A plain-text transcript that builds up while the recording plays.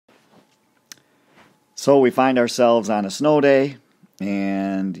So we find ourselves on a snow day,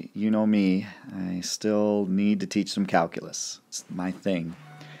 and you know me, I still need to teach some calculus. It's my thing.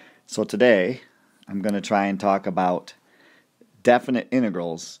 So today, I'm going to try and talk about definite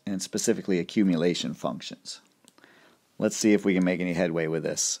integrals and specifically accumulation functions. Let's see if we can make any headway with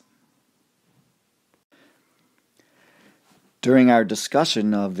this. During our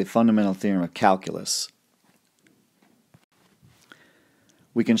discussion of the fundamental theorem of calculus,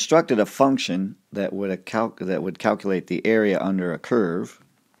 we constructed a function that would calculate the area under a curve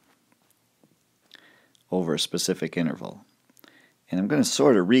over a specific interval. And I'm going to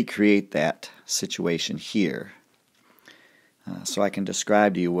sort of recreate that situation here so I can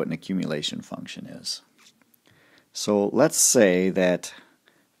describe to you what an accumulation function is. So let's say that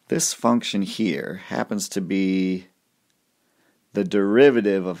this function here happens to be the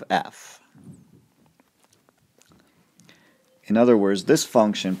derivative of f. In other words, this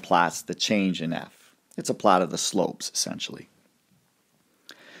function plots the change in f. It's a plot of the slopes, essentially.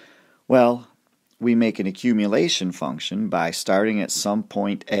 Well, we make an accumulation function by starting at some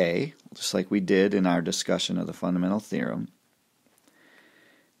point A, just like we did in our discussion of the fundamental theorem,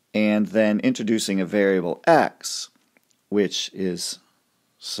 and then introducing a variable x, which is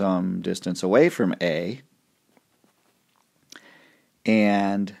some distance away from A,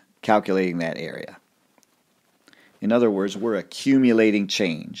 and calculating that area. In other words, we're accumulating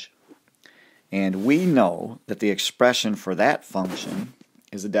change. And we know that the expression for that function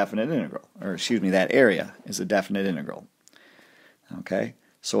is a definite integral. Or excuse me, that area is a definite integral. Okay?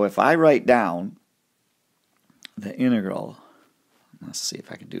 So if I write down the integral, let's see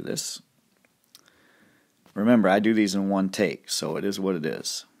if I can do this. Remember, I do these in one take, so it is what it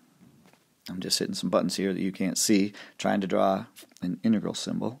is. I'm just hitting some buttons here that you can't see, trying to draw an integral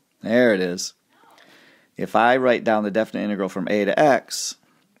symbol. There it is. If I write down the definite integral from a to x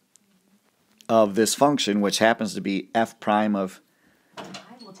of this function, which happens to be f prime of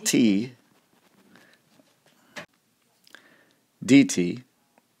t dt,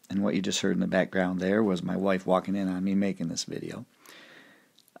 and what you just heard in the background there was my wife walking in on me making this video.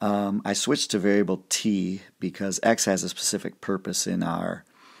 I switched to variable t because x has a specific purpose in our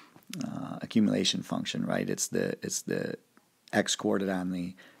accumulation function, right? It's the x coordinate on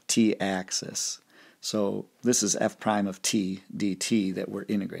the t-axis. So this is f prime of t dt that we're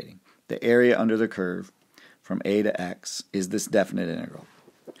integrating. The area under the curve from a to x is this definite integral.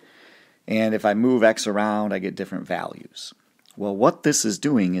 And if I move x around, I get different values. Well, what this is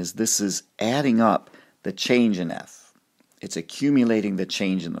doing is this is adding up the change in f. It's accumulating the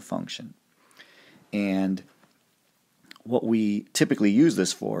change in the function. And what we typically use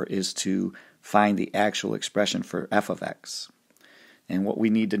this for is to find the actual expression for f of x. And what we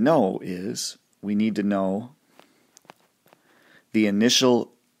need to know is we need to know the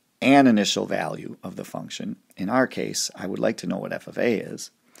initial and initial value of the function. In our case, I would like to know what f of a is.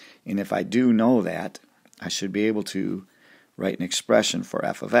 And if I do know that, I should be able to write an expression for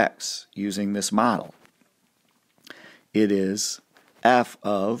f of x using this model. It is f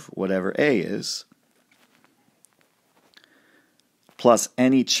of whatever a is plus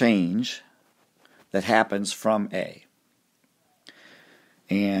any change that happens from a.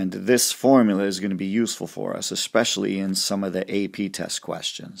 And this formula is going to be useful for us, especially in some of the AP test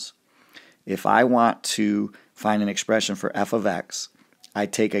questions. If I want to find an expression for f of x, I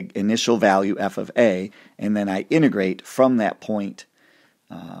take an initial value f of a, and then I integrate from that point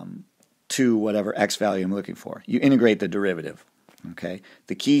to whatever x value I'm looking for. You integrate the derivative. Okay?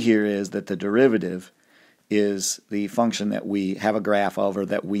 The key here is that the derivative is the function that we have a graph of or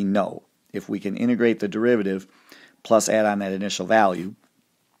that we know. If we can integrate the derivative plus add on that initial value,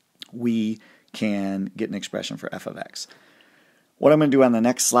 we can get an expression for f of x. What I'm going to do on the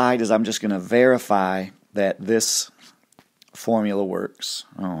next slide is I'm just going to verify that this formula works.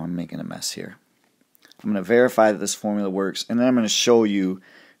 Oh, I'm making a mess here. I'm going to verify that this formula works, and then I'm going to show you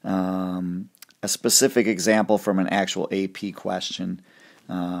a specific example from an actual AP question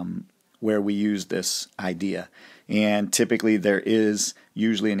where we use this idea. And typically there is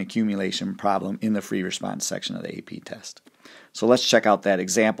usually an accumulation problem in the free response section of the AP test. So let's check out that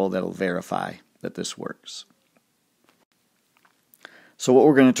example that will verify that this works. So what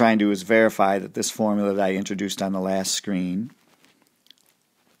we're going to try and do is verify that this formula that I introduced on the last screen,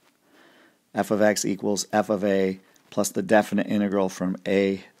 f of x equals f of a plus the definite integral from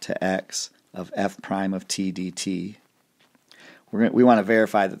a to x of f prime of t dt. We want to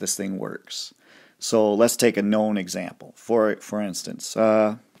verify that this thing works. So let's take a known example. For instance,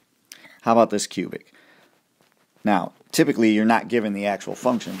 how about this cubic? Now, typically you're not given the actual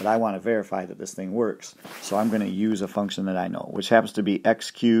function, but I want to verify that this thing works. So I'm going to use a function that I know, which happens to be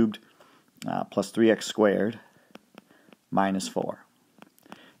x cubed plus 3x squared minus 4.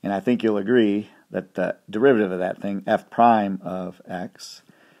 And I think you'll agree that the derivative of that thing, f prime of x,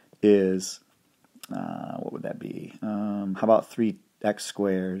 is, what would that be? How about 3x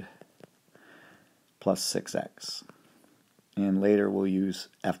squared plus 6x? And later we'll use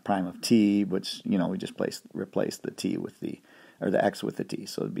f prime of t, which, you know, we just replace the t with the, or the x with the t.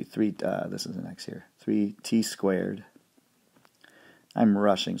 So it'd be 3, this is an x here, 3t squared. I'm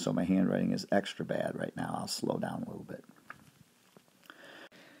rushing, so my handwriting is extra bad right now. I'll slow down a little bit.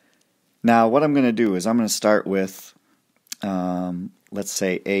 Now what I'm going to do is I'm going to start with, let's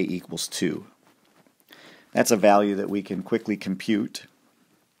say a equals 2. That's a value that we can quickly compute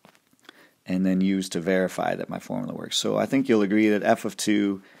and then use to verify that my formula works. So I think you'll agree that f of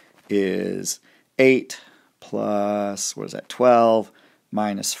 2 is 8 plus, what is that, 12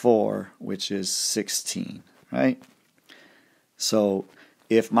 minus 4, which is 16, right? So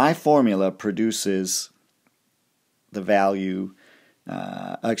if my formula produces the value,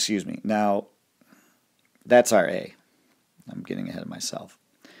 now that's our A. I'm getting ahead of myself.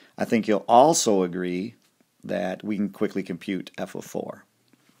 I think you'll also agree that we can quickly compute f of 4.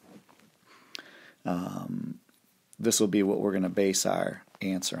 This will be what we're going to base our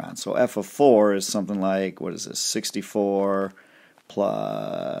answer on. So f of 4 is something like, what is this, 64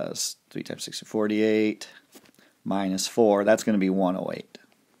 plus 3 times 60, 48, minus 4, that's going to be 108.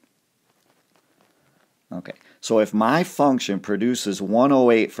 Okay, so if my function produces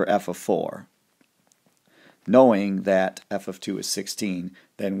 108 for f of 4, knowing that f of 2 is 16,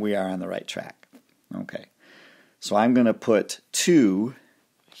 then we are on the right track. Okay, so I'm going to put 2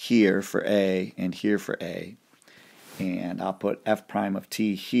 here for A and here for A, and I'll put f prime of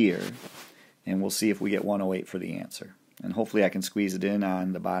t here, and we'll see if we get 108 for the answer. And hopefully I can squeeze it in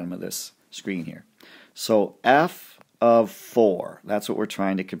on the bottom of this screen here. So f of 4, that's what we're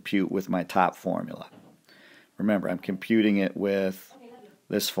trying to compute with my top formula. Remember, I'm computing it with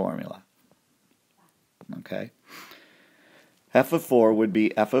this formula. Okay. F of 4 would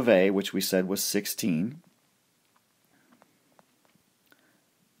be f of A, which we said was 16,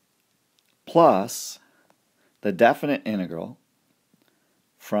 plus the definite integral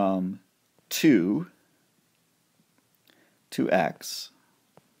from 2 to x,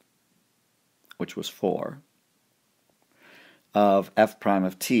 which was 4, of f prime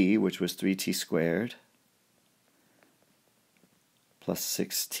of t, which was 3t squared, plus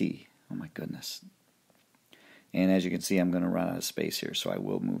 6t. Oh my goodness. And as you can see, I'm going to run out of space here, so I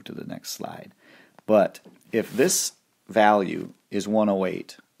will move to the next slide. But if this value is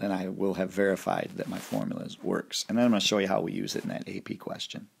 108, then I will have verified that my formula works. And then I'm going to show you how we use it in that AP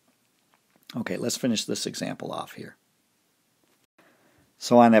question. Okay, let's finish this example off here.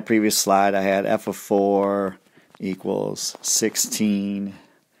 So on that previous slide, I had f of 4 equals 16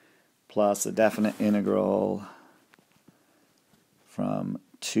 plus the definite integral from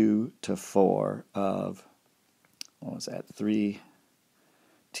 2 to 4 of, what was that, 3t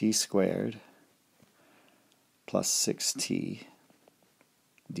squared plus 6t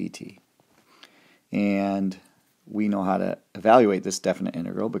dt. And we know how to evaluate this definite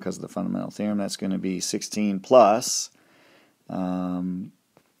integral because of the fundamental theorem. That's going to be 16 plus,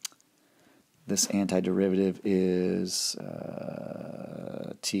 this antiderivative is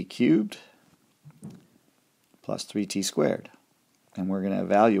t cubed plus 3t squared. And we're going to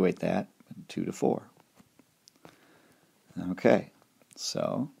evaluate that 2 to 4. Okay,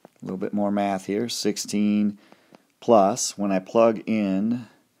 so a little bit more math here. 16 plus, when I plug in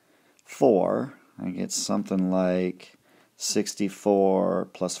 4, I get something like 64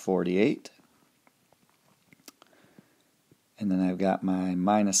 plus 48. And then I've got my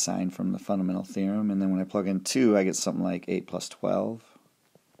minus sign from the fundamental theorem. And then when I plug in 2, I get something like 8 plus 12.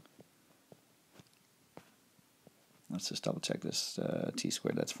 Let's just double check this. T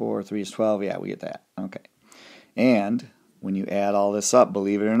squared, that's 4. 3 is 12. Yeah, we get that. Okay. And when you add all this up,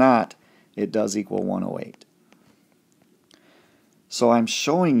 believe it or not, it does equal 108. So I'm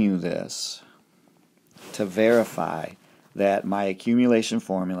showing you this to verify that my accumulation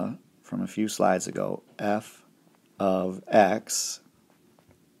formula from a few slides ago, f of x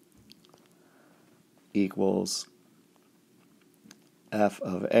equals f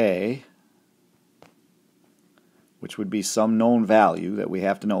of A, which would be some known value that we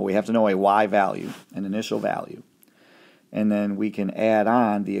have to know. We have to know a y value, an initial value. And then we can add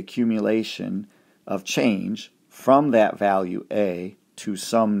on the accumulation of change from that value A to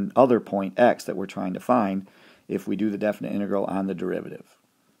some other point x that we're trying to find if we do the definite integral on the derivative.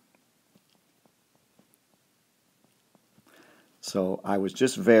 So I was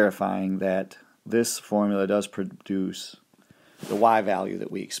just verifying that this formula does produce the y value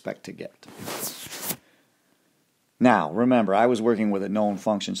that we expect to get. Now, remember, I was working with a known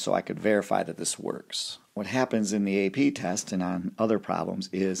function so I could verify that this works. What happens in the AP test and on other problems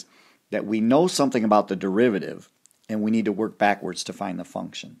is that we know something about the derivative and we need to work backwards to find the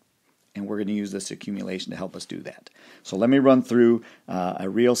function. And we're going to use this accumulation to help us do that. So let me run through a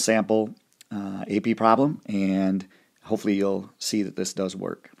real sample AP problem, and hopefully you'll see that this does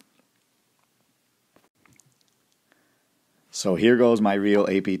work. So here goes my real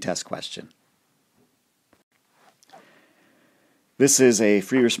AP test question. This is a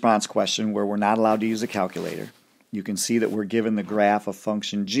free response question where we're not allowed to use a calculator. You can see that we're given the graph of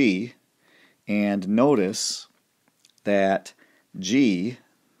function g, and notice that g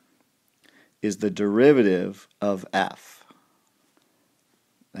is the derivative of f.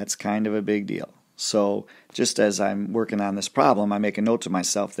 That's kind of a big deal. So just as I'm working on this problem, I make a note to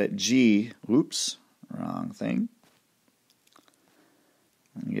myself that g, whoops, wrong thing.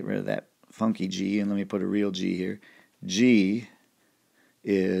 Let me get rid of that funky g and let me put a real g here. G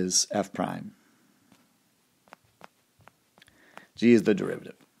is f prime. G is the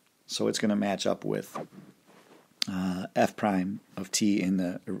derivative. So it's going to match up with f prime of t in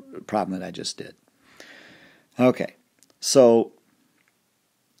the problem that I just did. Okay, so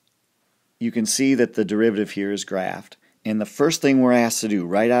you can see that the derivative here is graphed. And the first thing we're asked to do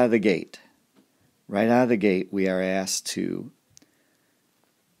right out of the gate, we are asked to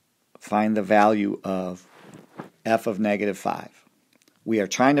find the value of f of negative 5. We are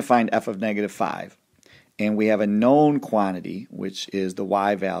trying to find f of negative 5, and we have a known quantity, which is the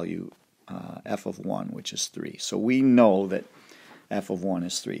y value, f of 1, which is 3. So we know that f of 1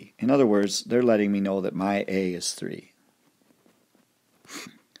 is 3. In other words, they're letting me know that my a is 3.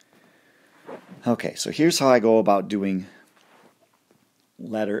 Okay, so here's how I go about doing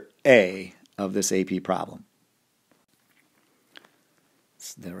letter A of this AP problem.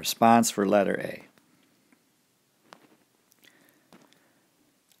 It's the response for letter A.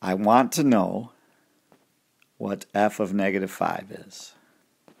 I want to know what f of negative 5 is.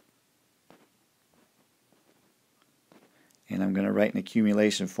 And I'm going to write an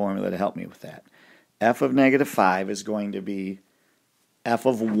accumulation formula to help me with that. F of negative 5 is going to be f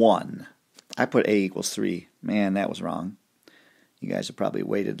of 1. I put a equals 3. Man, that was wrong. You guys have probably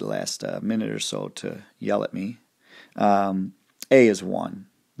waited the last minute or so to yell at me. A is 1.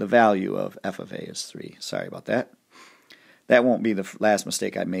 The value of f of a is 3. Sorry about that. That won't be the last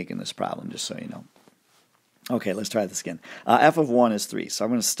mistake I make in this problem, just so you know. Okay, let's try this again. F of 1 is 3. So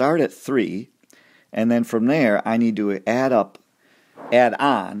I'm going to start at 3, and then from there I need to add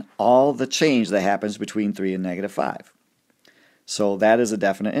on all the change that happens between 3 and negative 5. So that is a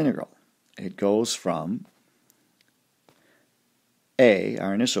definite integral. It goes from a,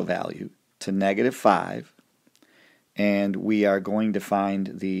 our initial value, to negative 5, and we are going to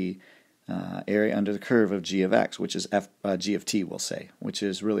find the area under the curve of g of x, which is g of t, we'll say, which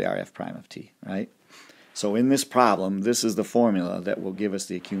is really our f prime of t, right? So in this problem, this is the formula that will give us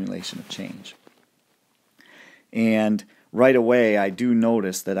the accumulation of change. And right away, I do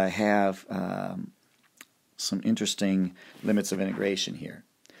notice that I have some interesting limits of integration here.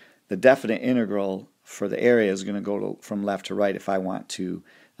 The definite integral for the area is going to go from left to right if I want to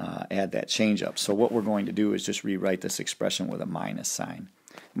add that change up. So what we're going to do is just rewrite this expression with a minus sign.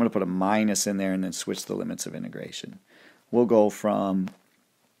 I'm going to put a minus in there and then switch the limits of integration. We'll go from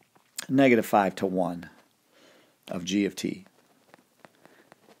negative 5 to 1 of g of t.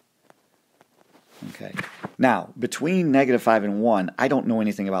 Okay. Now, between negative 5 and 1, I don't know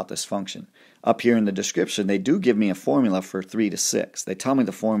anything about this function. Up here in the description, they do give me a formula for 3 to 6. They tell me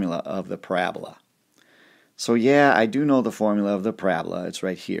the formula of the parabola. So yeah, I do know the formula of the parabola. It's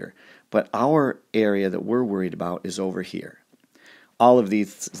right here. But our area that we're worried about is over here. All of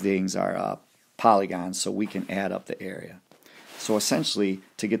these things are polygons, so we can add up the area. So essentially,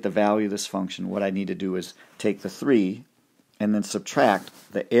 to get the value of this function, what I need to do is take the 3 and then subtract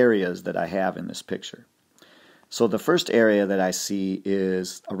the areas that I have in this picture. So the first area that I see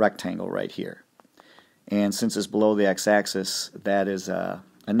is a rectangle right here. And since it's below the x-axis, that is a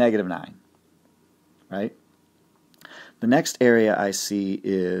negative 9, right? The next area I see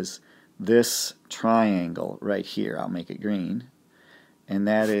is this triangle right here. I'll make it green. And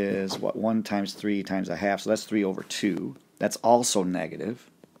that is, what, 1 times 3 times a half, so that's 3 over 2. That's also negative.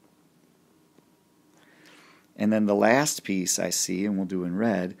 And then the last piece I see, and we'll do in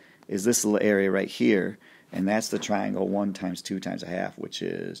red, is this little area right here, and that's the triangle 1 times 2 times a half, which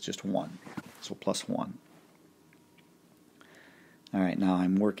is just 1. So plus 1. All right, now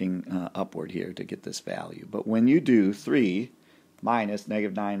I'm working upward here to get this value. But when you do 3 minus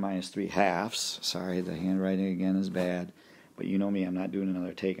negative 9 minus 3 halves, sorry, the handwriting again is bad, but you know me, I'm not doing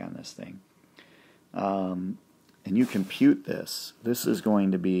another take on this thing. And you compute this. This is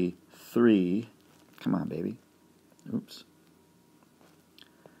going to be 3. Come on, baby. Oops.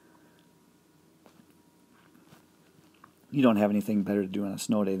 You don't have anything better to do on a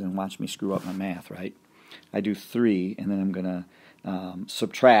snow day than watch me screw up my math, right? I do 3, and then I'm going to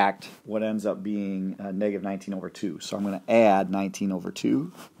subtract what ends up being negative 19 over 2. So I'm going to add 19 over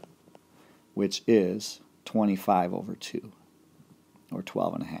 2, which is 25 over 2, or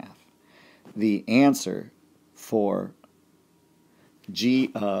 12 and a half. The answer for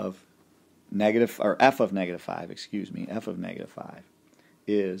g of negative, or f of negative 5, excuse me, f of negative 5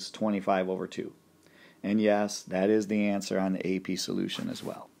 is 25 over 2. And yes, that is the answer on the AP solution as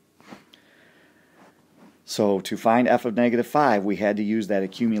well. So to find f of negative 5, we had to use that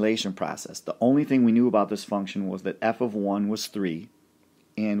accumulation process. The only thing we knew about this function was that f of 1 was 3,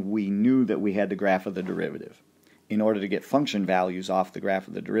 and we knew that we had the graph of the derivative. In order to get function values off the graph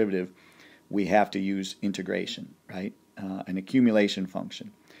of the derivative, we have to use integration, right? An accumulation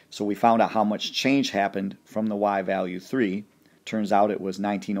function. So we found out how much change happened from the y value 3. Turns out it was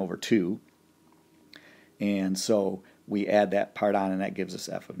 19 over 2. And so we add that part on, and that gives us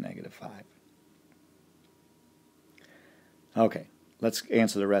f of negative 5. Okay, let's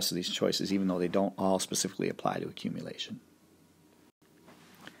answer the rest of these choices, even though they don't all specifically apply to accumulation.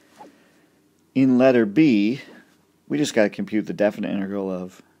 In letter B, we just got to compute the definite integral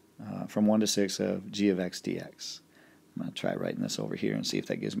of from 1 to 6 of g of x dx. I'm going to try writing this over here and see if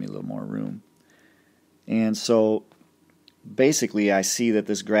that gives me a little more room. And so basically I see that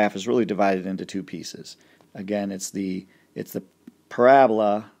this graph is really divided into 2 pieces. Again, it's the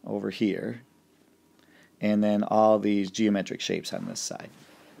parabola over here, and then all these geometric shapes on this side.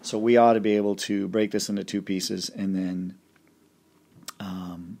 So we ought to be able to break this into 2 pieces and then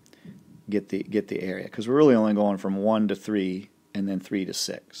get the area, because we're really only going from 1 to 3 and then 3 to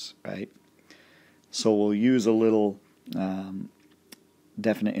 6, right? So we'll use a little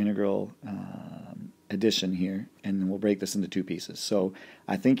definite integral addition here, and then we'll break this into 2 pieces. So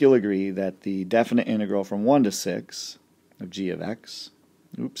I think you'll agree that the definite integral from 1 to 6 of g of x,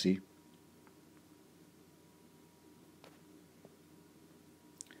 oopsie,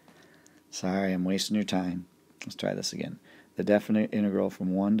 sorry, I'm wasting your time. Let's try this again. The definite integral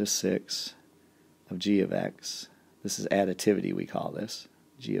from 1 to 6 of g of x, this is additivity we call this,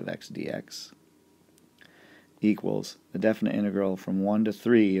 g of x dx, equals the definite integral from 1 to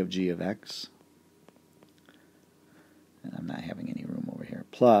 3 of g of x, and I'm not having any room over here,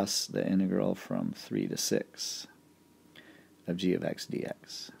 plus the integral from 3 to 6 of g of x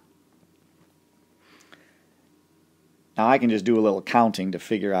dx. Now I can just do a little counting to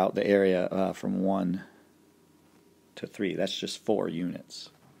figure out the area from 1 to 3. That's just 4 units.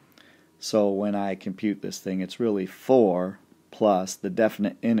 So when I compute this thing, it's really 4 plus the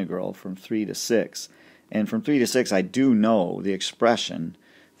definite integral from 3 to 6. And from 3 to 6, I do know the expression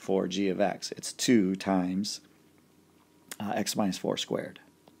for g of x. It's 2 times x minus 4 squared.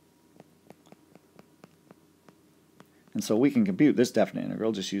 And so we can compute this definite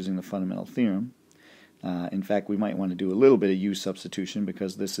integral just using the fundamental theorem. In fact, we might want to do a little bit of u substitution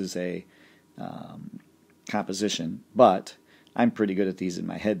because this is a composition, but I'm pretty good at these in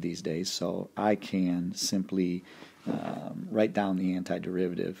my head these days, so I can simply write down the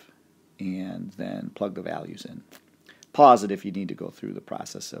antiderivative and then plug the values in. Pause it if you need to go through the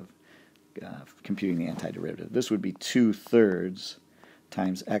process of computing the antiderivative. This would be 2/3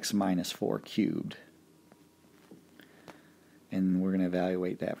 times x minus 4 cubed, and we're going to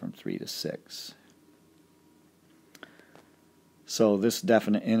evaluate that from 3 to 6. So this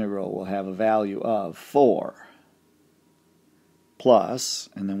definite integral will have a value of 4 plus,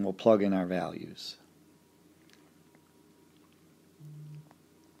 and then we'll plug in our values.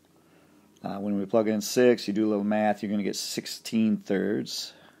 When we plug in 6, you do a little math, you're going to get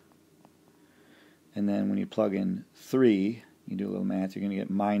 16/3. And then when you plug in 3, you do a little math, you're going to get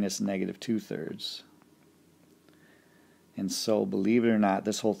minus negative 2/3. And so, believe it or not,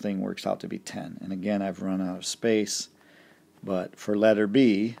 this whole thing works out to be 10. And again, I've run out of space. But for letter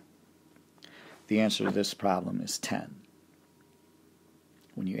B, the answer to this problem is 10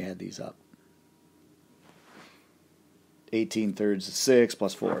 when you add these up. 18/3 is 6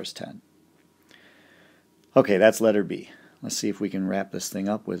 plus 4 is 10. Okay, that's letter B. Let's see if we can wrap this thing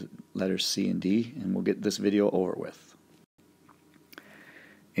up with letters C and D, and we'll get this video over with.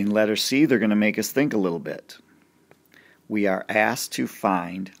 In letter C, they're going to make us think a little bit. We are asked to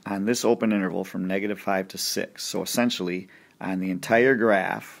find, on this open interval from negative 5 to 6, so essentially on the entire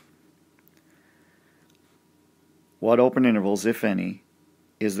graph, what open intervals, if any,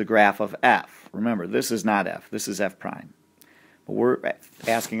 is the graph of f. Remember, this is not f, this is f prime. But we're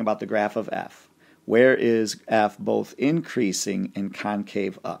asking about the graph of f. Where is f both increasing and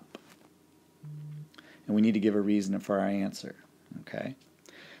concave up? And we need to give a reason for our answer. Okay?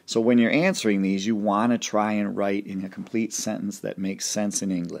 So when you're answering these, you want to try and write in a complete sentence that makes sense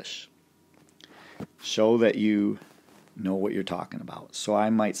in English. Show that you know what you're talking about. So I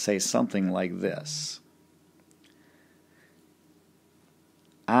might say something like this.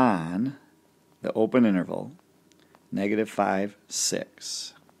 On the open interval, -5,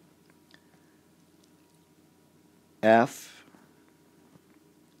 6, f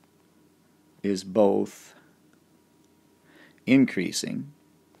is both increasing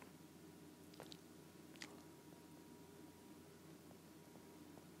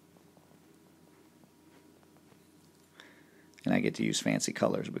and I get to use fancy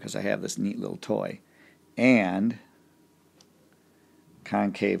colors because I have this neat little toy, and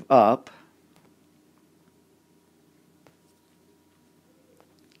concave up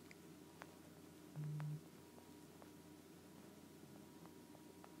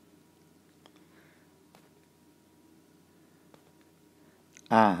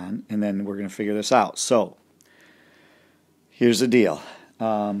on, and then we're going to figure this out. So here's the deal.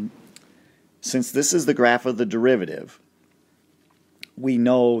 Since this is the graph of the derivative, we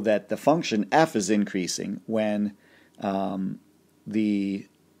know that the function f is increasing when the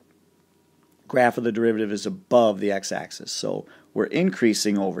graph of the derivative is above the x-axis. So we're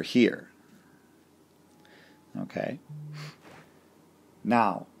increasing over here. Okay.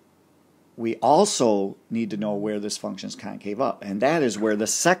 Now, we also need to know where this function is concave up, and that is where the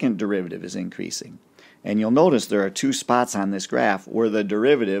second derivative is increasing. And you'll notice there are two spots on this graph where the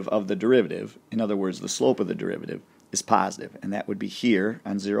derivative of the derivative, in other words, the slope of the derivative, is positive, and that would be here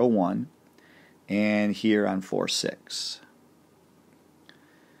on 0, 1 and here on 4, 6.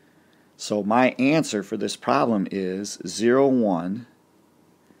 So my answer for this problem is 0, 1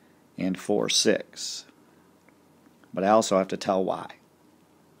 and 4, 6. But I also have to tell why.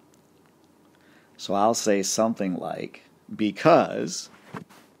 So I'll say something like, because,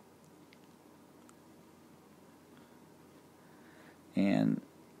 and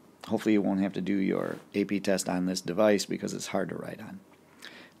hopefully you won't have to do your AP test on this device because it's hard to write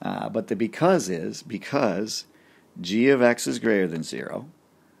on. But the because is because g of x is greater than 0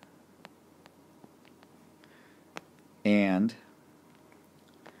 and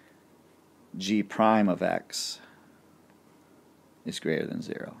g prime of x is greater than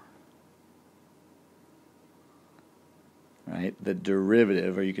 0. Right? The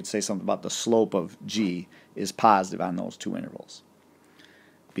derivative, or you could say something about the slope of g, is positive on those two intervals.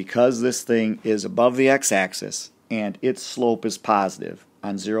 Because this thing is above the x-axis and its slope is positive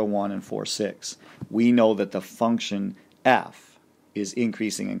on 0, 1 and 4, 6, we know that the function f is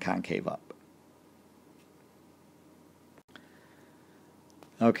increasing and concave up.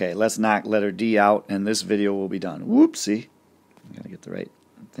 Okay, let's knock letter D out and this video will be done. Whoopsie. I gotta get the right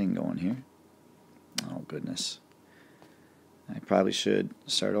thing going here. Oh goodness. I probably should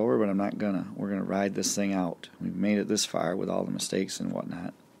start over, but I'm not gonna. We're gonna ride this thing out. We've made it this far with all the mistakes and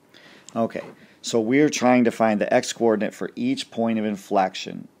whatnot. Okay, so we're trying to find the x-coordinate for each point of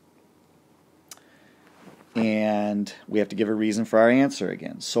inflection. And we have to give a reason for our answer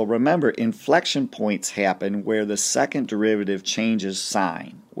again. So remember, inflection points happen where the second derivative changes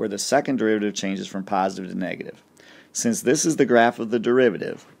sign, where the second derivative changes from positive to negative. Since this is the graph of the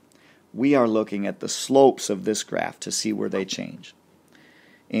derivative, we are looking at the slopes of this graph to see where they change.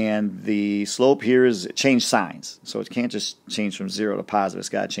 And the slope here is change signs. So it can't just change from 0 to positive. It's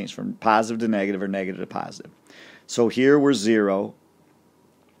got to change from positive to negative or negative to positive. So here we're 0.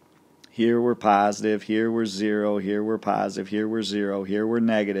 Here we're positive. Here we're 0. Here we're positive. Here we're 0. Here we're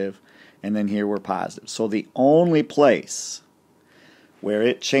negative. And then here we're positive. So the only place where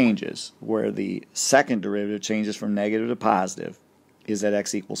it changes, where the second derivative changes from negative to positive, is at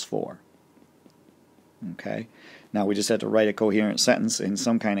x equals 4. Okay? Now we just have to write a coherent sentence in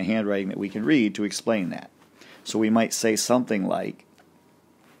some kind of handwriting that we can read to explain that. So we might say something like,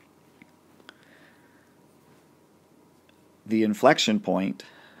 the inflection point,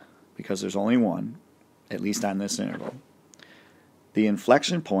 because there's only one, at least on this interval, the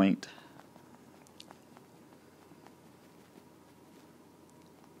inflection point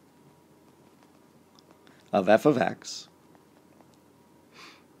of f of x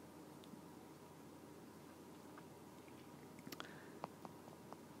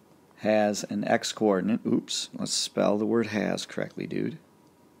has an x-coordinate. Oops, let's spell the word has correctly, dude.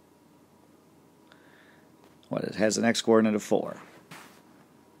 What, it has an x-coordinate of 4.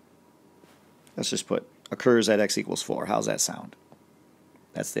 Let's just put occurs at x equals 4. How's that sound?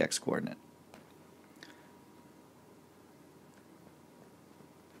 That's the x-coordinate.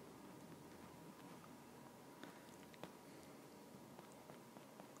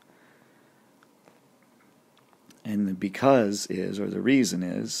 And the because is, or the reason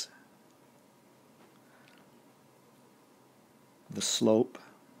is, the slope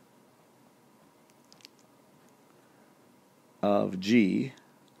of G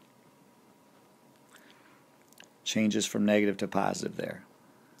changes from negative to positive there.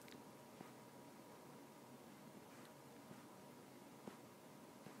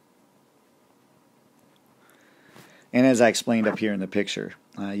 And as I explained up here in the picture,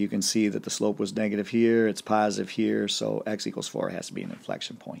 you can see that the slope was negative here, it's positive here, so x equals 4 has to be an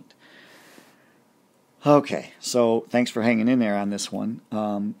inflection point. Okay, so thanks for hanging in there on this one.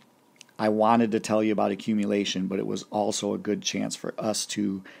 I wanted to tell you about accumulation, but it was also a good chance for us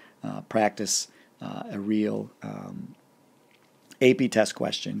to practice a real AP test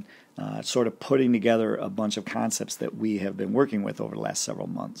question, sort of putting together a bunch of concepts that we have been working with over the last several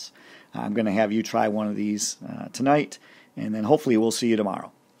months. I'm going to have you try one of these tonight, and then hopefully we'll see you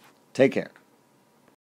tomorrow. Take care.